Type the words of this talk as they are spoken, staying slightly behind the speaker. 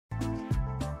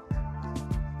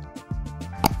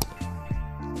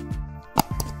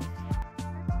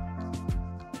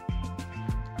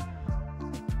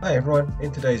Hi everyone,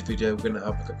 in today's video we're going to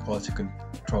have a look at quality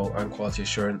control and quality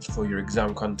assurance for your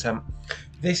exam content.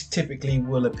 This typically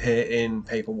will appear in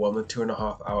paper 1, the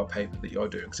 2.5 hour paper that you're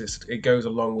doing, because it goes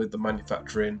along with the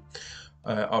manufacturing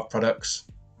of products.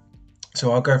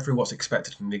 So I'll go through what's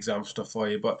expected from the exam stuff for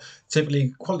you, but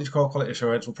typically quality control, quality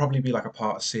assurance will probably be like a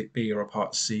part B or a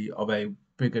part C of a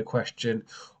bigger question,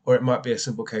 or it might be a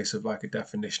simple case of like a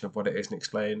definition of what it is and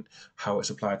explain how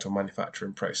it's applied to a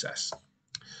manufacturing process.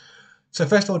 So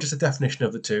first of all, just a definition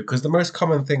of the two, because the most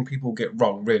common thing people get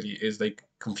wrong really is they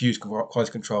confuse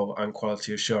quality control and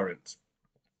quality assurance.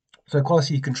 So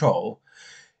quality control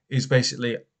is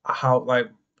basically how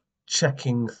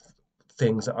checking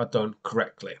things that are done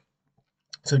correctly.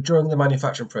 So during the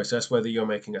manufacturing process, whether you're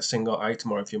making a single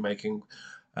item or if you're making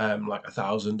like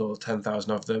 1,000 or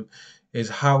 10,000 of them, is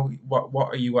what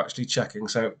are you actually checking?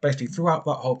 So basically, throughout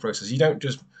that whole process, you don't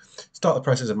just start the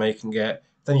process of making it,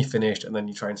 then you finish, and then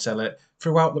you try and sell it.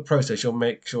 Throughout the process, you'll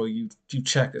make sure you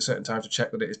check at certain times to check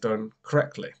that it is done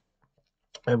correctly.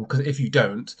 Because if you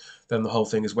don't, then the whole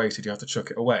thing is wasted. You have to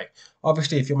chuck it away.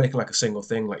 Obviously, if you're making like a single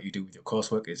thing, like you do with your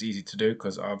coursework, it's easy to do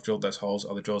because I've drilled those holes.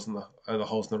 Are the drills in are the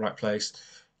holes in the right place?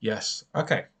 Yes.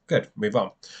 Okay. Good. Move on.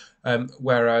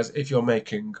 Whereas if you're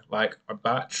making like a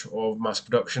batch or mass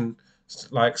production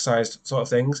like sized sort of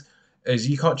things, is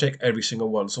you can't check every single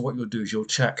one. So what you'll do is you'll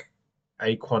check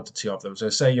a quantity of them. So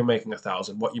say you're making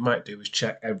 1,000, what you might do is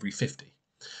check every 50,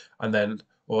 and then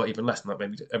or even less than that,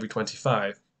 maybe every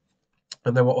 25.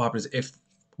 And then what will happen is if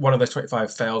one of those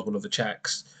 25 fails one of the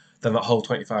checks, then that whole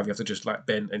 25 you have to just like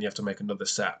bin and you have to make another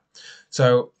set.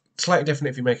 So slightly different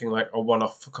if you're making like a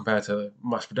one-off compared to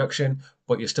mass production,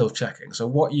 but you're still checking. So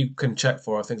what you can check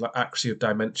for are things like accuracy of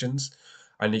dimensions,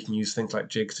 and you can use things like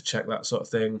jigs to check that sort of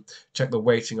thing, check the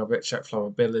weighting of it, check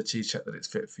flammability, check that it's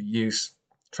fit for use,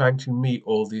 trying to meet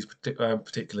all these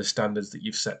particular standards that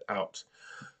you've set out.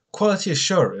 Quality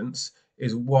assurance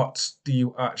is what do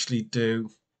you actually do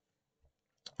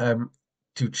um,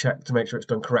 to check to make sure it's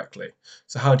done correctly.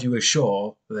 So how do you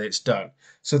assure that it's done?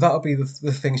 So that'll be the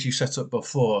things you set up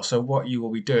before. So what you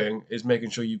will be doing is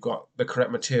making sure you've got the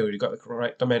correct material, you've got the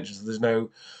correct dimensions. So there's no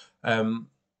um,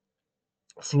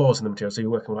 flaws in the material. So you're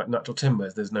working with like natural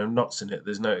timbers. There's no knots in it.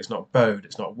 It's not bowed.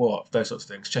 It's not warped. Those sorts of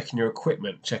things. Checking your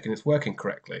equipment, checking it's working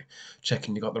correctly,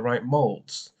 checking you got the right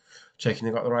molds, checking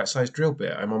you got the right size drill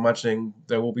bit. I'm imagining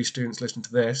there will be students listening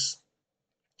to this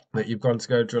that you've gone to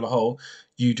go drill a hole,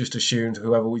 you just assumed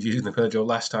whoever was using the pillar drill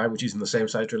last time was using the same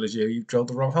size drill as you, you've drilled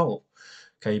the wrong hole.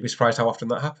 Okay, you'd be surprised how often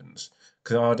that happens.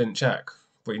 Because I didn't check,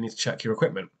 but you need to check your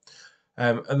equipment.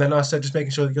 And then I said just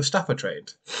making sure that your staff are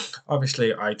trained.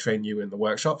 Obviously, I train you in the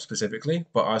workshop specifically,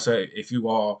 but also if you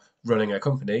are running a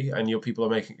company and your people are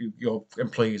making your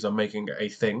employees are making a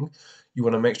thing, you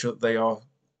want to make sure that they are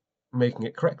making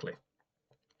it correctly.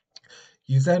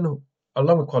 You then,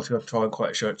 along with quality control and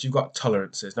quality assurance, you've got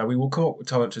tolerances. Now, we will come up with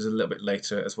tolerances a little bit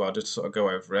later as well, just to sort of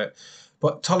go over it.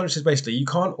 But tolerances basically, you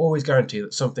can't always guarantee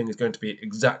that something is going to be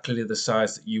exactly the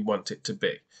size that you want it to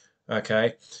be.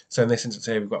 Okay, so in this instance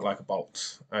here, we've got like a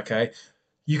bolt. Okay,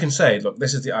 you can say, look,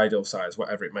 this is the ideal size,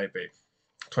 whatever it may be,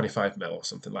 25 mil or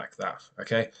something like that.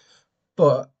 Okay,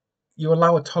 but you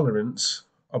allow a tolerance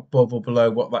above or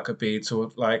below what that could be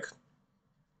to like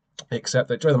except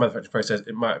that during the manufacturing process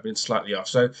it might have been slightly off.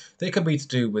 So they could be to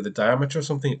do with the diameter of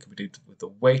something, it could be to do with the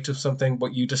weight of something,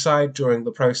 but you decide during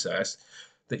the process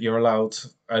that you're allowed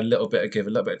a little bit of give, a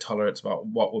little bit of tolerance about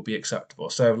what would be acceptable.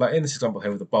 So like in this example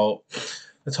here with the bolt,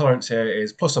 the tolerance here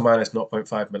is plus or minus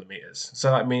 0.5 millimeters. So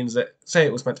that means that say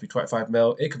it was meant to be 25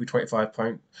 mil, it could be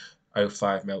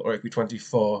 25.05 mil, or it could be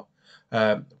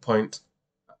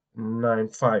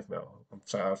 24.95 mil. I'm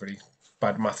sorry, I was really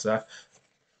bad maths there.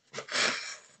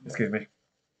 Excuse me.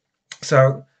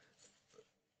 So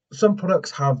some products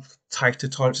have tighter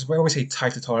tolerances. When we say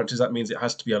tighter tolerances, that means it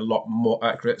has to be a lot more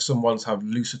accurate. Some ones have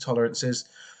looser tolerances.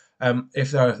 If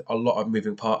there are a lot of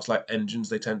moving parts like engines,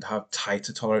 they tend to have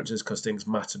tighter tolerances because things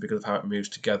matter because of how it moves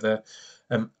together.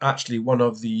 Actually,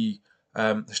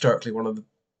 historically, one of the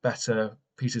better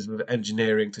pieces of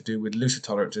engineering to do with looser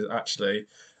tolerances, actually,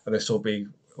 and this will be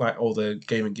like all the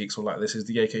gaming geeks will like this, is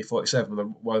the AK-47,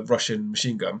 the Russian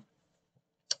machine gun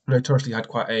notoriously had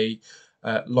quite a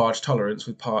large tolerance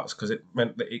with parts because it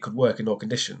meant that it could work in all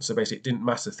conditions. So basically, it didn't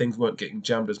matter. Things weren't getting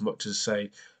jammed as much as,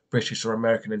 say, British or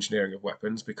American engineering of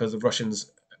weapons because the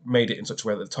Russians made it in such a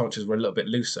way that the tolerances were a little bit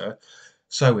looser.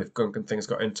 So if gunk and things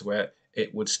got into it,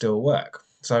 it would still work.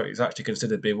 So it's actually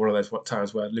considered being one of those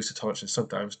times where looser tolerances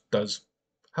sometimes does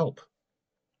help.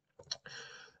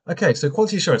 Okay, so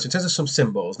quality assurance in terms of some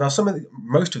symbols. Now,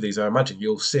 most of these, I imagine,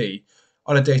 you'll see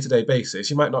on a day-to-day basis.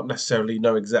 You might not necessarily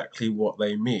know exactly what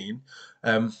they mean,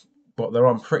 um, but they're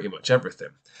on pretty much everything.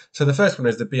 So the first one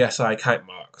is the BSI kite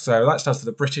mark. So that stands for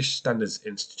the British Standards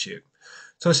Institute.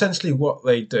 So essentially what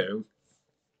they do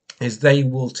is they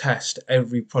will test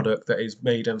every product that is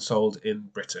made and sold in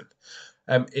Britain.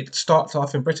 It starts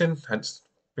off in Britain, hence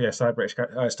BSI, British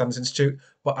Standards Institute,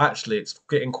 but actually it's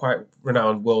getting quite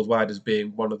renowned worldwide as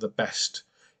being one of the best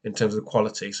in terms of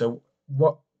quality. So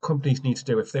what companies need to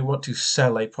do if they want to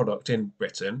sell a product in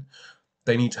Britain,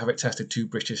 they need to have it tested to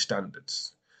British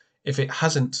standards. If it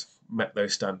hasn't met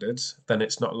those standards, then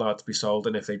it's not allowed to be sold.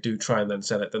 And if they do try and then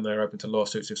sell it, then they're open to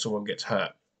lawsuits if someone gets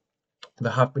hurt.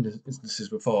 There have been instances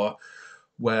before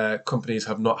where companies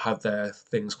have not had their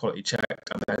things quality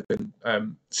checked and there has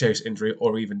been serious injury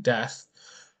or even death,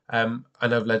 and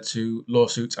have led to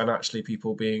lawsuits and actually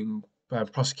people being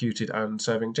prosecuted and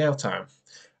serving jail time.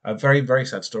 A very, very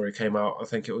sad story came out, I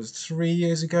think it was 3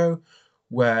 years ago,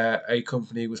 where a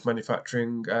company was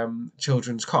manufacturing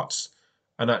children's cots,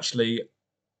 and actually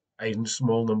a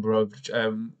small number of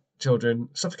children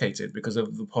suffocated because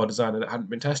of the poor design and it hadn't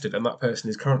been tested. And that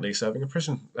person is currently serving a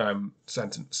prison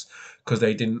sentence because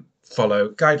they didn't follow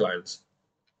guidelines.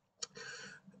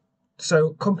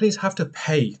 So companies have to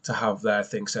pay to have their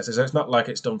things tested. So it's not like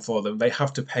it's done for them. They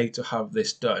have to pay to have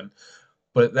this done.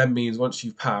 But it then means once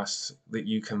you pass that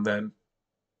you can then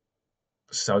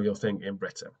sell your thing in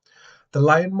Britain. The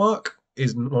Lion Mark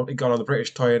is normally gone on the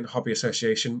British Toy and Hobby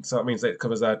Association, so that means that it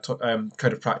covers their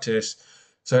code of practice.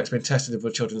 So it's been tested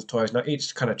with children's toys. Now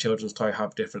each kind of children's toy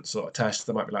have different sort of tests.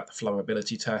 There might be like the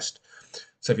flammability test.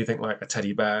 So if you think like a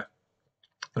teddy bear,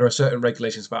 there are certain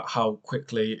regulations about how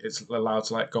quickly it's allowed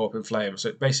to like go up in flames.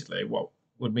 So basically what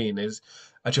would mean is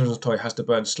a children's toy has to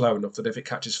burn slow enough that if it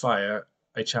catches fire,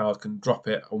 a child can drop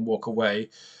it and walk away,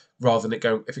 rather than it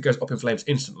going, if it goes up in flames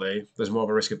instantly, there's more of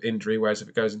a risk of injury, whereas if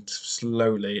it goes in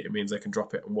slowly, it means they can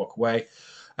drop it and walk away.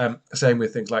 Same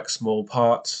with things like small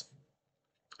parts,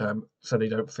 so they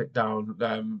don't fit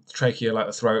down trachea like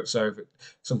the throat, so if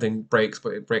something breaks,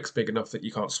 but it breaks big enough that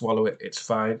you can't swallow it, it's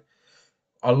fine.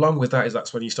 Along with that is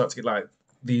that's when you start to get like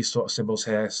these sort of symbols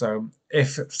here. So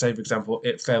if, say for example,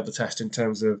 it failed the test in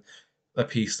terms of a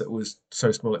piece that was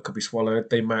so small it could be swallowed,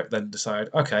 they might then decide,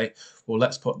 okay, well,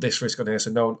 let's put this risk on here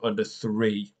so no one under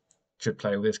 3 should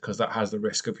play with this because that has the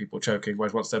risk of people choking,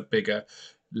 whereas once they're bigger,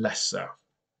 less so.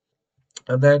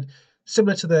 And then,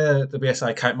 similar to the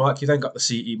BSI kite mark, you then got the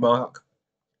CE mark.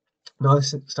 Now,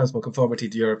 this stands for Conformity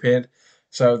to European.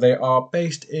 So they are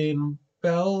based in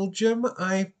Belgium,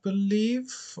 I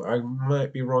believe. I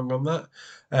might be wrong on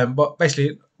that. But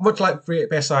basically, much like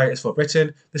BSI is for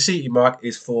Britain, the CE mark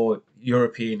is for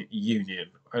European Union.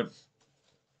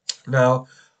 Now,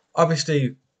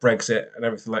 obviously, Brexit and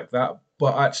everything like that,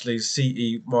 but actually,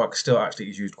 CE mark still actually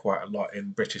is used quite a lot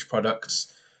in British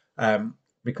products,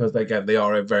 because again, they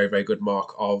are a very, very good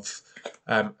mark of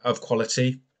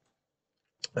quality.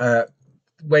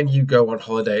 When you go on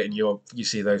holiday and you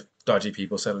see those dodgy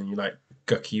people selling you like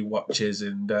Gucci watches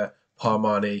and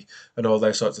Parmani and all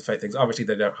those sorts of fake things, obviously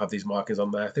they don't have these markings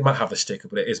on there. They might have the sticker,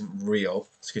 but it isn't real.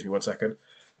 Excuse me one second.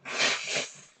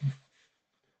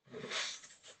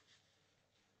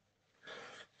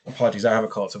 Apologies, I have a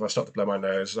cold, so if I stop to blow my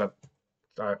nose, I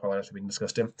apologise for being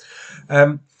disgusting.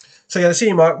 So yeah, the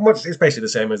CE mark, it's basically the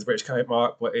same as the British kite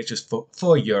mark, but it's just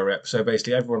for Europe. So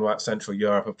basically, everyone about Central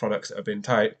Europe have products that have been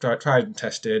tried and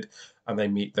tested, and they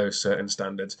meet those certain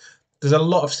standards. There's a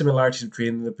lot of similarities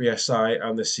between the BSI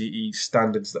and the CE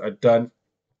standards that are done.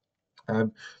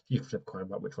 You can flip coin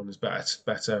about which one is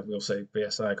better. We'll say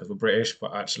BSI because we're British,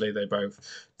 but actually they both,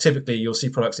 typically you'll see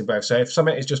products in both. So if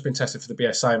something has just been tested for the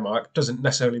BSI mark, doesn't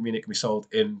necessarily mean it can be sold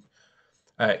in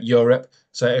Europe.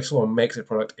 So if someone makes a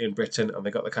product in Britain and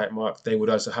they got the kite mark, they would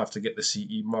also have to get the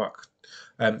CE mark,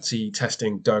 CE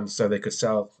testing done so they could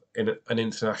sell in an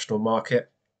international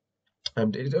market.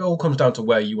 And it all comes down to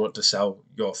where you want to sell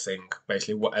your thing,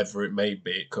 basically, whatever it may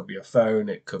be. It could be a phone,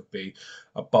 it could be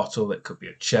a bottle, it could be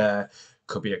a chair, it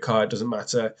could be a car, it doesn't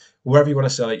matter. Wherever you want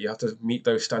to sell it, you have to meet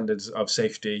those standards of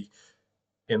safety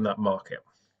in that market.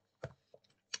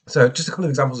 So just a couple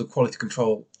of examples of quality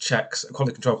control checks,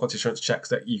 quality control, quality assurance checks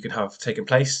that you can have taken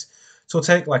place. So we'll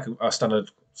take like a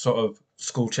standard sort of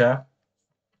school chair.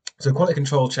 So quality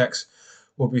control checks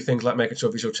will be things like making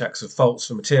sure visual checks of faults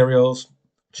for materials,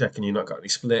 checking you've not got any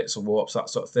splits or warps, that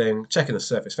sort of thing, checking the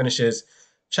surface finishes,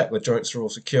 check the joints are all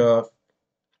secure,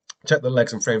 check the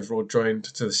legs and frames are all joined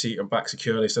to the seat and back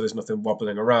securely so there's nothing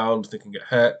wobbling around, they can get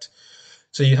hurt.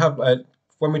 So you have,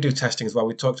 when we do testing as well,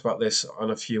 we talked about this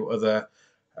on a few other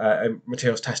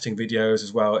materials testing videos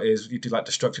as well, is you do like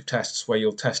destructive tests where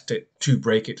you'll test it to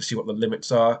break it to see what the limits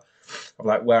are of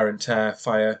like wear and tear,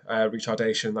 fire,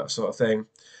 retardation, that sort of thing.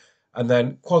 And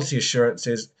then quality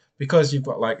assurances, because you've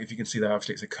got, like, if you can see there,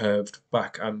 obviously it's a curved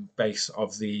back and base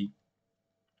of the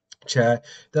chair.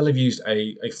 They'll have used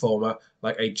a former,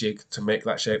 like a jig, to make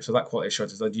that shape. So that quality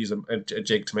assurance is they'll use a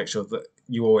jig to make sure that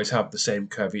you always have the same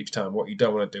curve each time. What you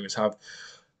don't want to do is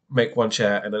make one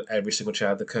chair and then every single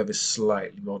chair the curve is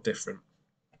slightly more different.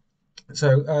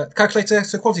 So calculator,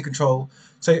 so quality control.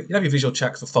 So you have your visual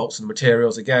checks for faults in the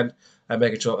materials again, and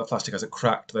making sure that the plastic hasn't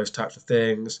cracked, those types of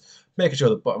things. Making sure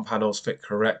the button panels fit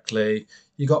correctly.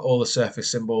 You got all the surface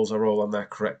symbols are all on there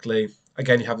correctly.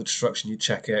 Again, you have the destruction, you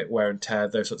check it, wear and tear,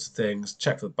 those sorts of things.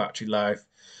 Check for the battery life.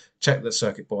 Check that the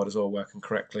circuit board is all working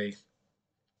correctly.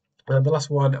 And the last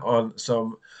one on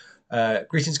some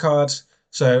greetings cards.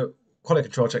 So quality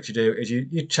control checks you do is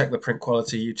you check the print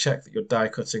quality, you check that your die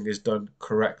cutting is done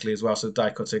correctly as well. So die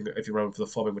cutting, if you run for the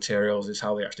forming materials, is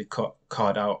how they actually cut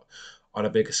card out on a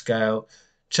bigger scale.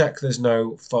 Check there's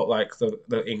no fault, like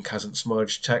the ink hasn't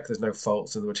smudged. Check there's no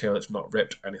faults in the material, it's not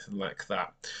ripped, anything like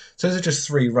that. So those are just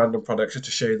 3 random products just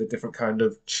to show you the different kind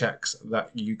of checks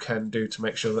that you can do to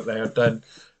make sure that they are done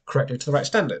correctly to the right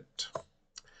standard.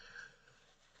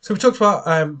 So we talked about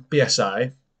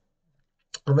BSI,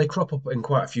 and they crop up in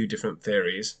quite a few different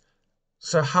theories.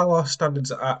 So how are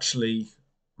standards actually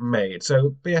made?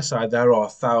 So BSI, there are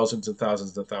thousands and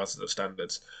thousands and thousands of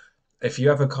standards. If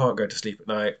you ever can't go to sleep at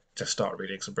night, just start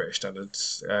reading some British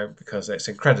standards because it's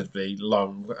incredibly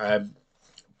long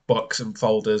books and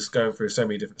folders going through so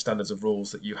many different standards of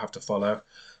rules that you have to follow.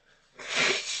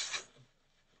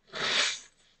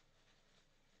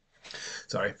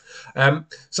 Sorry.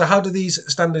 So how do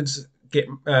these standards get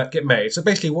made? So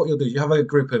basically, what you'll do, you have a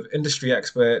group of industry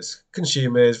experts,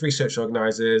 consumers, research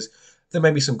organisers. There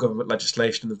may be some government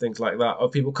legislation and things like that,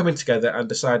 of people coming together and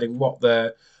deciding what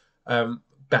the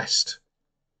best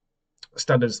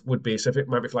standards would be. So if it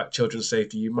might be for like children's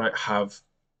safety, you might have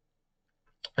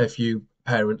a few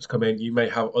parents come in, you may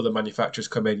have other manufacturers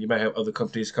come in, you may have other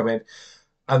companies come in,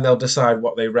 and they'll decide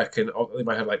what they reckon. Or they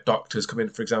might have like doctors come in,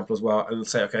 for example, as well, and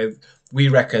say, okay, we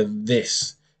reckon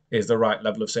this is the right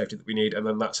level of safety that we need, and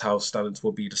then that's how standards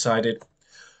will be decided.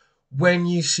 When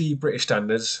you see British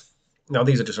standards, now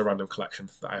these are just a random collection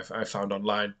that I've found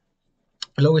online.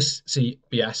 You'll always see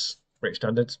BS, British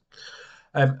standards.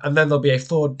 And then there'll be a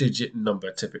 4-digit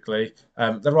number typically.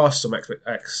 There are some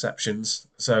exceptions,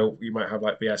 so you might have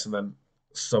like BS and then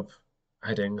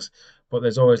subheadings, but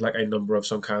there's always like a number of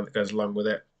some kind that goes along with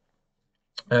it.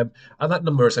 And that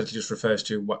number essentially just refers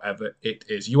to whatever it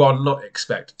is. You are not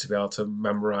expected to be able to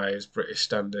memorize British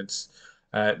standards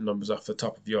numbers off the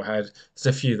top of your head.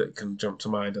 There's a few that can jump to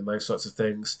mind and those sorts of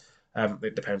things.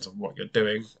 It depends on what you're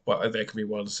doing, but they can be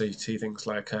ones so you see things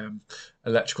like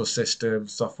electrical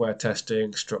systems, software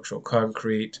testing, structural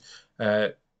concrete,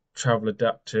 travel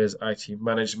adapters, IT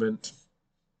management.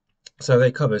 So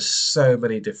they cover so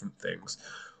many different things.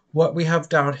 What we have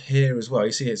down here as well,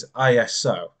 you see, is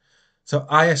ISO. So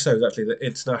ISO is actually the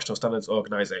International Standards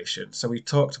Organization. So we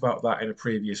talked about that in a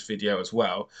previous video as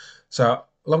well. So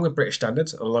along with British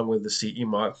standards and along with the CE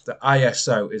mark, the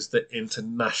ISO is the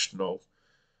international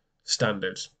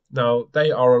standards. Now,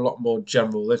 they are a lot more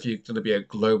general. If you're going to be a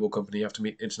global company, you have to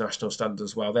meet international standards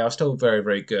as well. They are still very,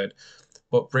 very good,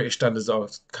 but British standards are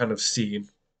kind of seen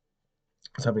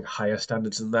as having higher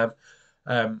standards than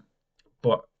them.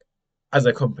 But as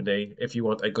a company, if you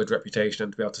want a good reputation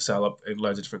and to be able to sell up in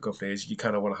loads of different companies, you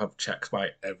kind of want to have checks by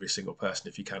every single person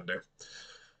if you can do.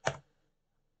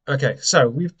 Okay, so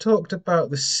we've talked about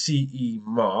the CE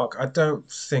mark. I don't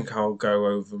think I'll go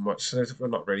over much. We've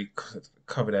not really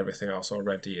covered everything else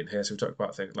already in here. So we've talked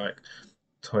about things like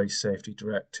Toy Safety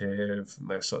Directive and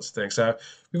those sorts of things. So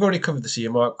we've already covered the CE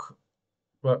mark,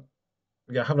 but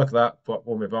yeah, have a look at that, but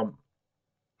we'll move on.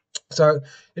 So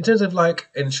in terms of like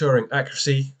ensuring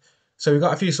accuracy, so we've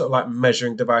got a few sort of like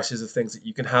measuring devices of things that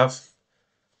you can have.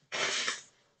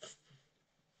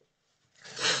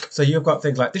 So you've got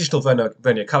things like digital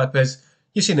vernier calipers.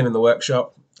 You've seen them in the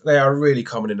workshop. They are really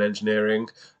common in engineering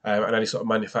and any sort of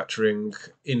manufacturing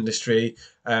industry.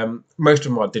 Most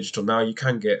of them are digital now. You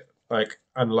can get like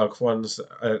analog ones,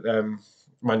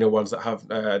 manual ones that have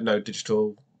no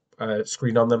digital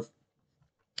screen on them.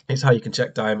 It's how you can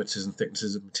check diameters and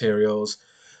thicknesses of materials.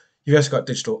 You've also got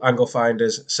digital angle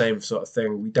finders, same sort of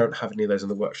thing. We don't have any of those in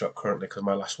the workshop currently because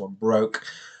my last one broke.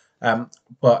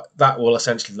 But that will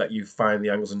essentially let you find the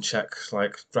angles and check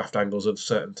like draft angles of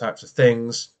certain types of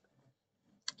things.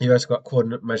 You've also got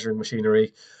coordinate measuring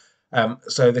machinery.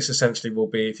 So this essentially will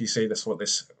be, if you see this, what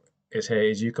this is here,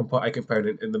 is you can put a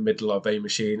component in the middle of a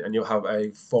machine and you'll have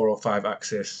a 4 or 5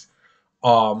 axis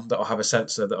arm that will have a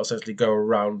sensor that will essentially go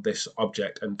around this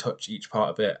object and touch each part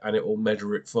of it, and it will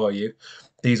measure it for you.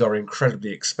 These are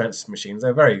incredibly expensive machines.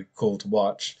 They're very cool to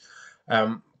watch,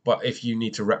 but if you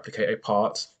need to replicate a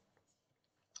part,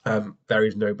 there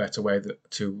is no better way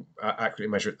to accurately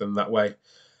measure it than that way.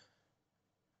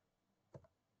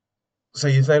 So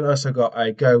you've then also got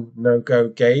a go, no-go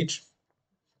gauge.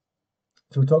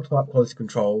 So we talked about quality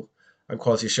control and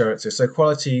quality assurances. So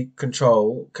quality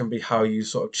control can be how you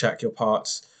sort of check your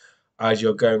parts as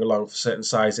you're going along for certain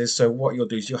sizes. So what you'll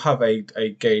do is you'll have a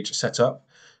gauge set up.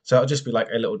 So it'll just be like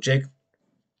a little jig.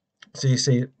 So you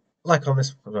see, like on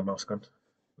this, where's my mouse gone?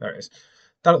 There it is.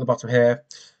 Down at the bottom here.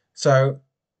 So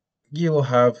you will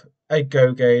have a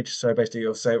go gauge. So basically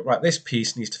you'll say, right, this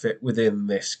piece needs to fit within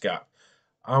this gap.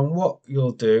 And what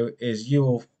you'll do is you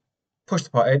will push the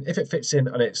part in. If it fits in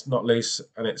and it's not loose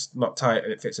and it's not tight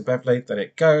and it fits in perfectly, then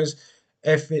it goes.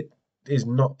 If it is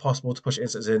not possible to push it in,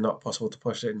 so it's not possible to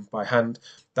push it in by hand,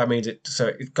 that means it's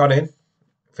gone in,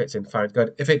 fits in fine,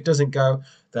 good. If it doesn't go,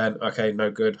 then okay, no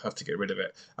good, have to get rid of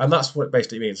it. And that's what it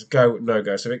basically means, go, no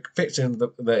go. So it fits in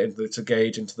the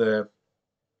gauge, into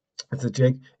the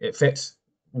jig, it fits,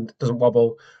 doesn't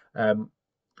wobble,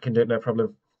 can do it no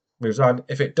problem, moves on.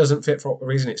 If it doesn't fit for a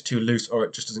reason, it's too loose or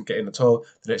it just doesn't get in at all,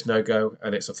 then it's no go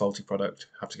and it's a faulty product,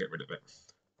 have to get rid of it.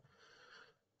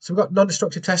 So we've got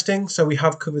non-destructive testing. So we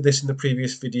have covered this in the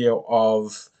previous video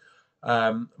of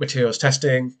materials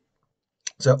testing.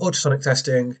 So ultrasonic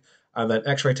testing and then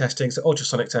X-ray testing. So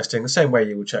ultrasonic testing, the same way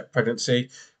you would check pregnancy,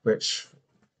 which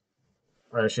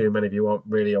I assume many of you aren't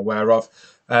really aware of.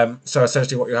 So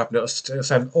essentially what you happen is to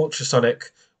send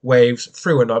ultrasonic waves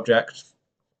through an object.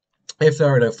 If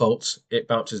there are no faults, it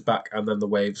bounces back and then the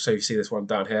wave, so you see this one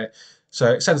down here.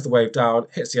 So it sends the wave down,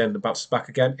 hits the end and bounces back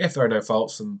again. If there are no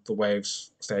faults, then the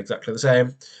waves stay exactly the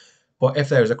same. But if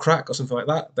there is a crack or something like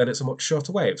that, then it's a much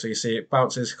shorter wave. So you see it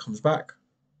bounces, comes back,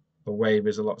 the wave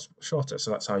is a lot shorter.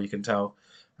 So that's how you can tell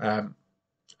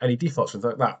any defaults, something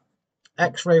like that.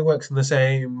 X-ray works in the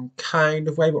same kind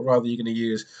of way, but rather you're going to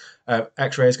use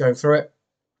X-rays going through it,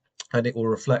 and it will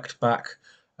reflect back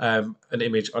an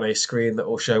image on a screen that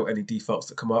will show any defaults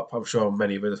that come up. I'm sure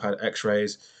many of us have had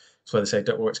X-rays. That's why they say,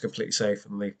 don't worry, it's completely safe,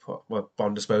 and they put a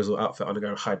bomb disposal outfit on and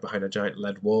go hide behind a giant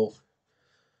lead wall.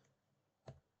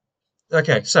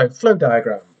 Okay, so flow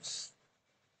diagrams.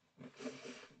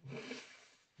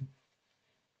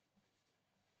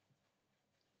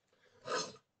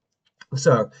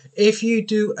 So if you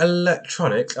do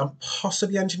electronics and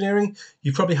possibly engineering,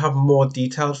 you probably have more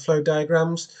detailed flow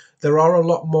diagrams. There are a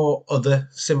lot more other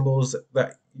symbols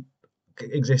that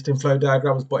exist in flow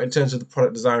diagrams, but in terms of the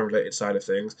product design related side of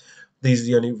things, these are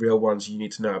the only real ones you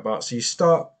need to know about. So you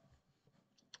start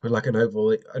with like an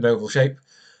oval shape,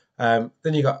 then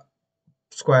you got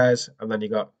squares, and then you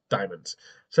got diamonds.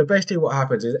 So basically what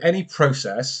happens is any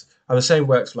process, and the same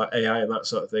works for like AI and that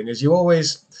sort of thing, is you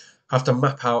always have to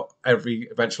map out every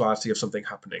eventuality of something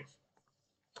happening.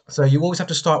 So you always have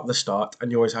to start with a start and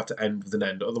you always have to end with an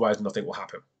end, otherwise nothing will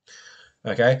happen.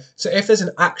 Okay, so if there's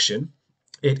an action,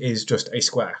 it is just a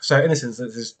square. So in this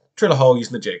instance, is drill a hole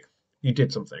using the jig. You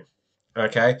did something.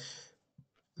 Okay,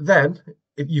 then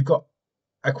if you've got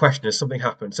a question, has something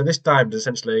happened? So this diamond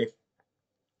essentially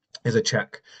is a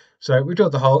check. So we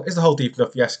drilled the hole. Is the hole deep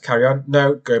enough? Yes, carry on.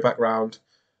 No, go back round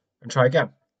and try again.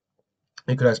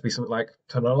 It could also be something like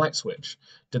turn on a light switch.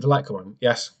 Did the light come on?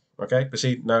 Yes. Okay,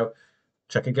 proceed. No,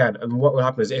 check again. And what will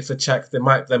happen is if the check, there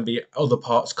might then be other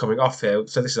parts coming off here.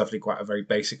 So this is actually quite a very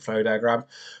basic flow diagram.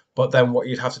 But then what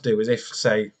you'd have to do is if,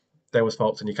 say, there was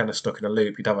faults and you're kind of stuck in a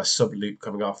loop, you'd have a sub loop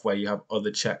coming off where you have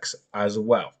other checks as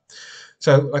well.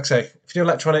 So like I say, if you do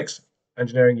electronics,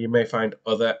 engineering, you may find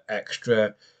other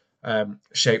extra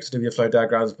shapes to do your flow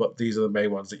diagrams, but these are the main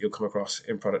ones that you'll come across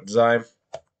in product design.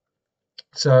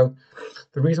 So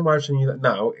the reason why I'm showing you that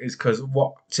now is because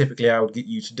what typically I would get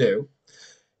you to do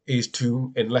is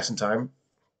to, in lesson time,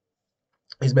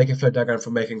 is make a flow diagram for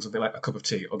making something like a cup of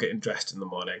tea or getting dressed in the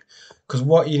morning. Because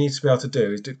what you need to be able to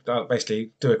do is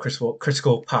basically do a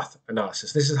critical path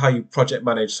analysis. This is how you project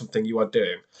manage something you are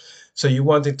doing. So you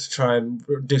wanted to try and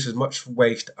reduce as much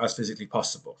waste as physically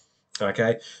possible.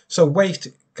 Okay, so waste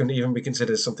can even be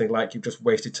considered something like you've just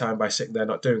wasted time by sitting there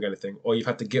not doing anything, or you've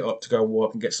had to get up to go and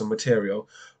walk and get some material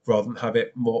rather than have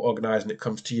it more organized when it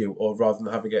comes to you, or rather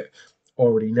than having it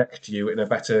already next to you in a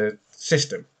better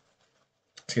system.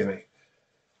 Excuse me.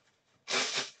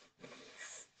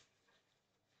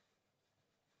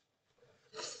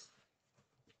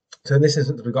 So in this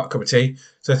instance, we've got a cup of tea.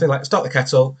 So thing like start the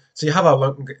kettle. So you have how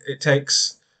long it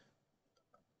takes.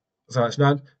 So that's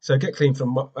none. So get clean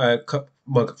from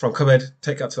mug from cupboard,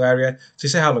 take it out to the area. So you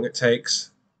say how long it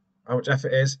takes, how much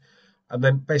effort it is, And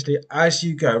then basically, as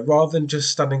you go, rather than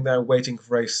just standing there waiting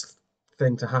for a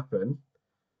thing to happen,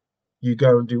 you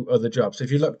go and do other jobs. So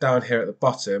if you look down here at the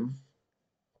bottom,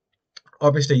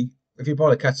 obviously, if you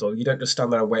boil a kettle, you don't just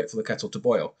stand there and wait for the kettle to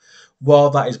boil. While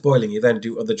that is boiling, you then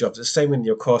do other jobs. It's the same in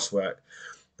your coursework.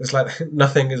 It's like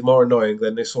nothing is more annoying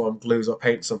than if someone glues or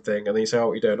paints something and then you say, "Oh,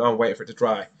 what are you doing?" "Oh, I'm waiting for it to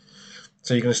dry."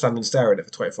 So you're going to stand and stare at it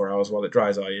for 24 hours while it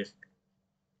dries, are you?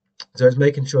 So it's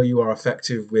making sure you are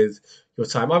effective with your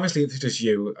time. Obviously, if it's just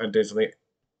you and doing something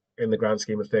in the grand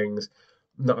scheme of things,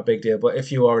 not a big deal. But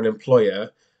if you are an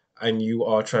employer and you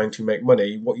are trying to make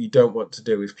money, what you don't want to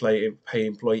do is pay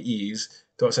employees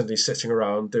to essentially sitting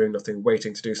around doing nothing,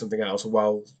 waiting to do something else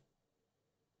while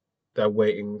they're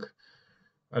waiting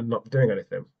and not doing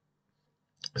anything.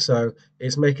 So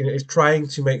it's trying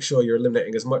to make sure you're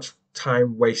eliminating as much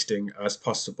time wasting as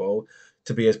possible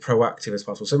to be as proactive as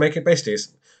possible. So make it basically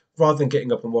rather than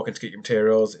getting up and walking to get your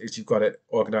materials, is you've got it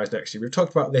organized next to you. We've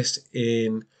talked about this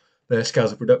in the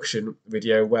scales of production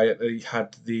video where they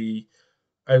had the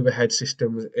overhead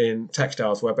systems in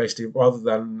textiles where basically rather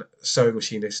than sewing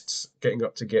machinists getting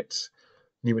up to get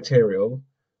new material,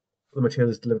 the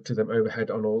material is delivered to them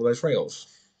overhead on all those rails.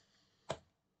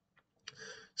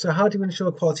 So how do you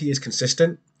ensure quality is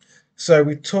consistent? So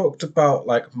we talked about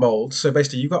like molds. So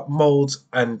basically you've got molds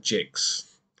and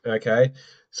jigs. Okay.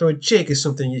 So a jig is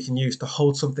something you can use to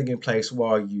hold something in place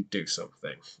while you do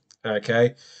something.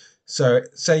 Okay. So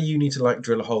say you need to like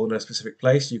drill a hole in a specific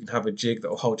place, you can have a jig that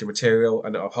will hold your material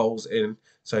and it'll have holes in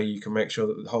so you can make sure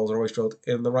that the holes are always drilled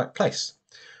in the right place.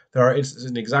 There are instances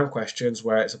in exam questions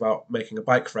where it's about making a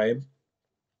bike frame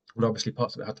and obviously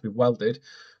parts of it have to be welded.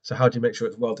 So how do you make sure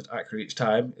it's welded accurately each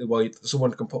time? Well,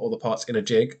 someone can put all the parts in a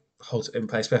jig, holds it in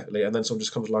place perfectly, and then someone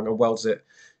just comes along and welds it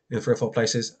in 3 or 4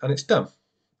 places, and it's done.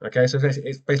 Okay, so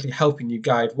it's basically helping you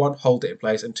guide, one, hold it in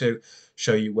place, and two,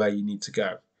 show you where you need to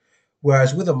go.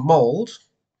 Whereas with a mold,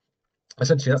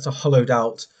 essentially that's a hollowed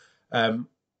out um,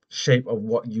 shape of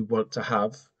what you want to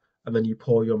have, and then you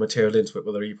pour your material into it,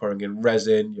 whether you're pouring in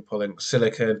resin, you're pouring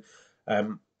silicon,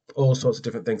 um, all sorts of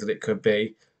different things that it could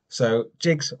be. So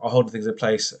jigs are holding things in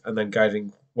place and then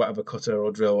guiding whatever cutter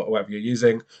or drill or whatever you're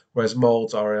using, whereas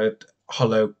molds are a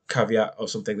hollow caveat of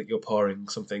something that you're pouring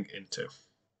something into.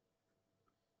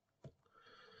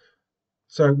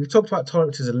 So we've talked about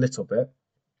tolerances a little bit.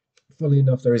 Funnily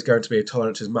enough, there is going to be a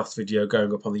tolerances maths video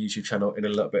going up on the YouTube channel in a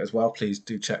little bit as well. Please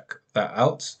do check that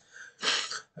out.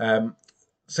 Um,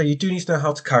 so you do need to know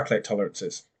how to calculate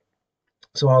tolerances.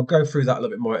 So I'll go through that a little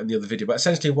bit more in the other video. But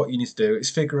essentially what you need to do is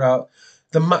figure out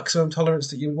the maximum tolerance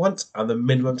that you want and the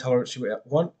minimum tolerance you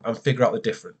want and figure out the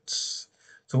difference.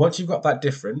 So once you've got that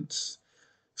difference,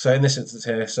 so in this instance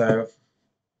here, so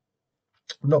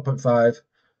 0.5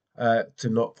 to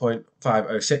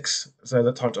 0.506. So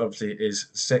the tolerance obviously is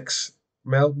 6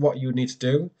 mil. What you need to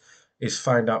do is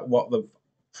find out what the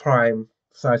prime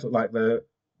size, like the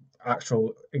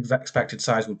actual expected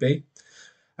size would be.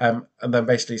 And then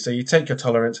basically, so you take your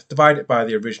tolerance, divide it by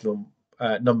the original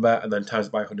number, and then times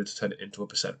it by 100 to turn it into a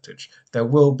percentage. There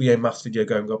will be a maths video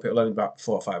going up. It'll only be about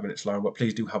 4 or 5 minutes long, but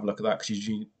please do have a look at that because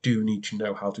you do need to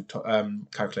know how to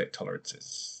calculate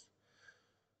tolerances.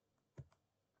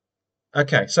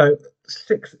 Okay, so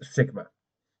Six Sigma.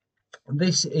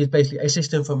 This is basically a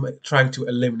system for trying to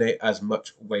eliminate as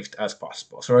much waste as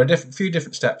possible. So there are a few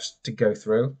different steps to go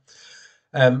through.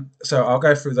 So I'll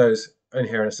go through those in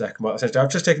here in a second. But essentially,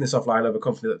 I've just taken this offline of a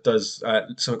company that does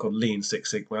something called Lean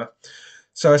Six Sigma.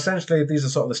 So essentially, these are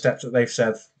sort of the steps that they've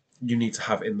said you need to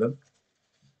have in them.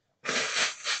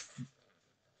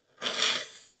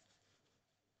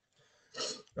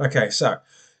 Okay, so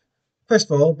first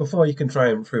of all, before you can try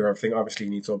and improve everything, obviously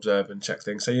you need to observe and check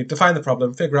things. So you define the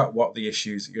problem, figure out what the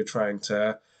issues you're trying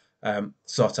to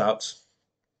sort out.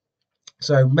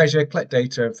 So measure, collect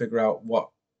data, and figure out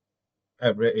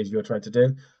whatever it is you're trying to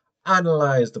do.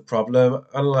 Analyze the problem,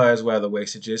 analyze where the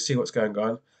wastage is, see what's going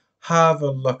on, have a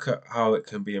look at how it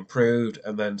can be improved,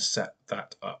 and then set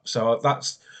that up. So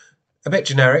that's a bit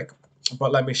generic,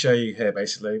 but let me show you here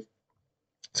basically.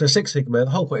 So Six Sigma,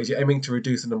 the whole point is you're aiming to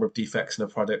reduce the number of defects in a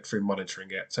product through monitoring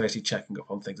it. So actually checking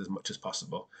up on things as much as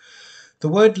possible. The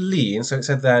word lean, so it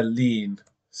said there Lean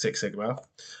Six Sigma,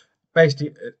 basically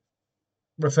it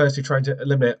refers to trying to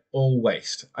eliminate all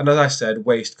waste. And as I said,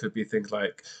 waste could be things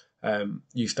like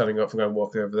you standing up and going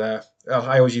walking over there.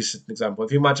 I always use an example.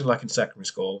 If you imagine like in secondary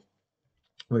school,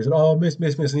 where you said, "Oh, miss, I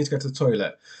need to go to the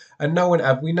toilet," and no one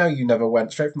ever, we know you never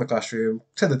went straight from the classroom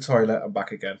to the toilet and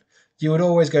back again. you would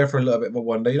always go for a little bit of a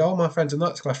wander. Oh, my friend's in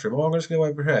that classroom. Oh, I'm just going to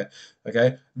go over here.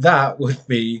 Okay, that would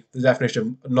be the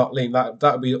definition of not lean. That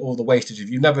would be all the wastage. If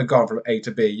you've never gone from A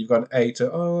to B, you've gone A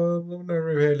to, oh, I'm going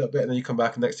over here a little bit, and then you come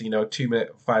back, and next thing you know, a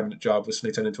 2-minute, 5-minute job will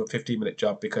suddenly turn into a 15-minute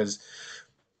job because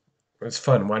it's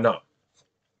fun. Why not?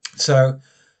 So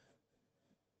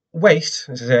waste,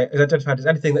 as I say, is identified as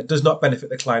anything that does not benefit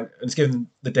the client and is given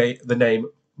the name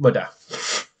mudder.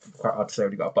 Quite hard to say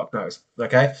when you've got a blocked nose.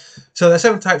 Okay, so there are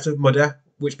 7 types of mudder,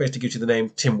 which basically gives you the name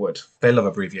Timwood. They love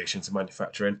abbreviations in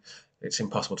manufacturing. It's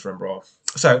impossible to remember all.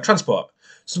 So transport.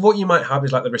 So what you might have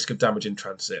is like the risk of damage in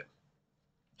transit,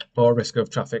 or risk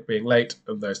of traffic being late,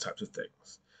 and those types of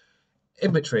things.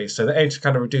 Inventory. So they aim to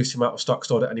kind of reduce the amount of stock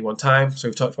stored at any one time. So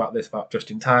we've talked about this about just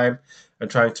in time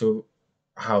and trying to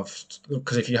have,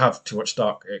 because if you have too much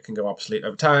stock, it can go obsolete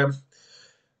over time.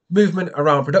 Movement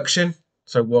around production.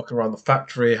 So walking around the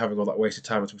factory, having all that wasted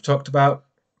time as we've talked about.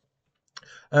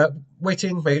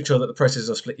 Waiting, making sure that the processes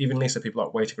are split evenly so people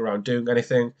aren't waiting around doing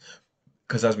anything.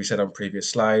 Because as we said on previous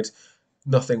slides,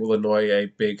 nothing will annoy a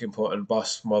big important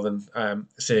boss more than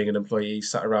seeing an employee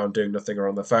sat around doing nothing or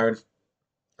on their phone.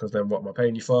 Because then what am I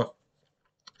paying you for?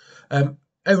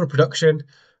 Overproduction,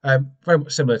 very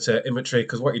much similar to inventory,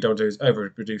 because what you don't do is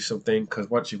overproduce something, because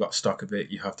once you've got stock of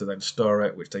it, you have to then store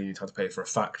it, which then you need to have to pay for a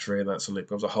factory, and that suddenly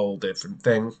becomes a whole different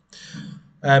thing.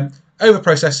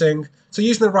 Overprocessing, so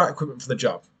using the right equipment for the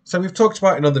job. So we've talked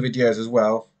about in other videos as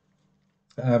well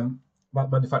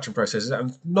about manufacturing processes,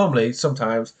 and normally,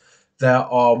 sometimes,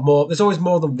 there's always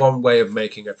more than one way of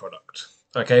making a product.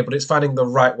 Okay, but it's finding the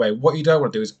right way. What you don't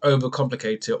want to do is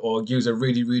overcomplicate it or use a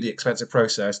really, really expensive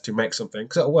process to make something,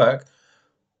 because it'll work,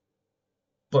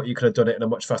 but you could have done it in a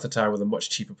much faster time with a much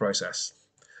cheaper process.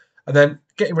 And then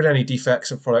getting rid of any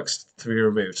defects of products to be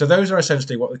removed. So those are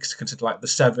essentially what we consider like the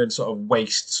 7 sort of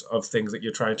wastes of things that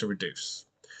you're trying to reduce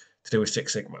to do with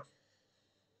Six Sigma.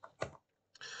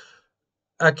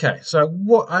 Okay, so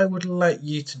what I would like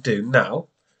you to do now,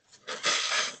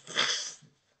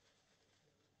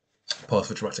 pause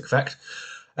for dramatic effect,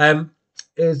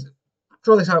 is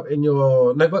draw this out in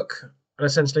your notebook. And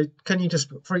essentially, can you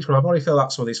just, for each one, I've already filled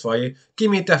out some of these for you,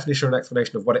 give me a definition or an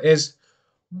explanation of what it is.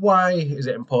 Why is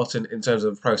it important in terms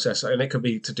of the process? And it could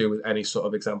be to do with any sort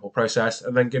of example process.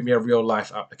 And then give me a real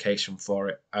life application for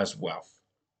it as well.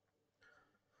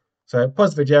 So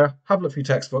pause the video, have a look through your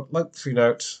textbook, look through your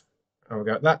notes, and we'll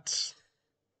go at that.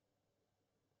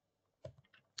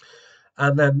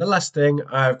 And then the last thing,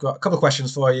 I've got a couple of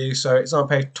questions for you. So it's on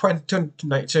page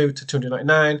 292 to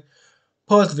 299.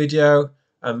 Pause the video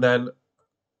and then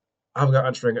have a go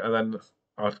answering it, and then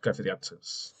I'll go through the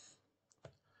answers.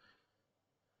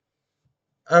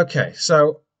 Okay,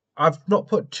 so I've not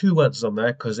put 2 answers on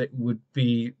there because it would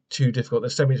be too difficult.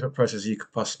 There's so many different processes you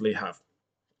could possibly have.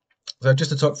 So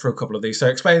just to talk through a couple of these. So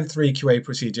explain 3 QA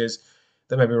procedures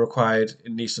that may be required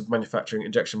in use of manufacturing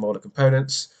injection molded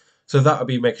components. So that would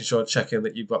be making sure, checking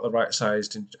that you've got the right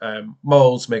sized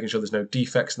molds, making sure there's no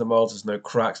defects in the molds, there's no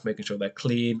cracks, making sure they're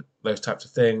clean, those types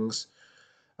of things.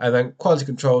 And then quality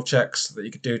control checks that you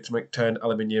could do to make turn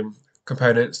aluminium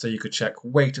components. So you could check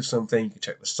weight of something, you could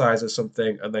check the size of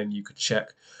something, and then you could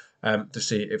check to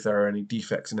see if there are any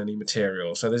defects in any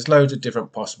material. So there's loads of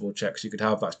different possible checks you could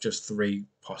have. That's just 3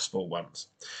 possible ones.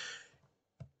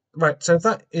 Right, so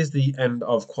that is the end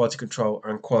of quality control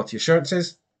and quality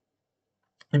assurances.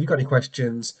 If you've got any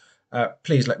questions,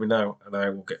 please let me know and I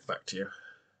will get back to you.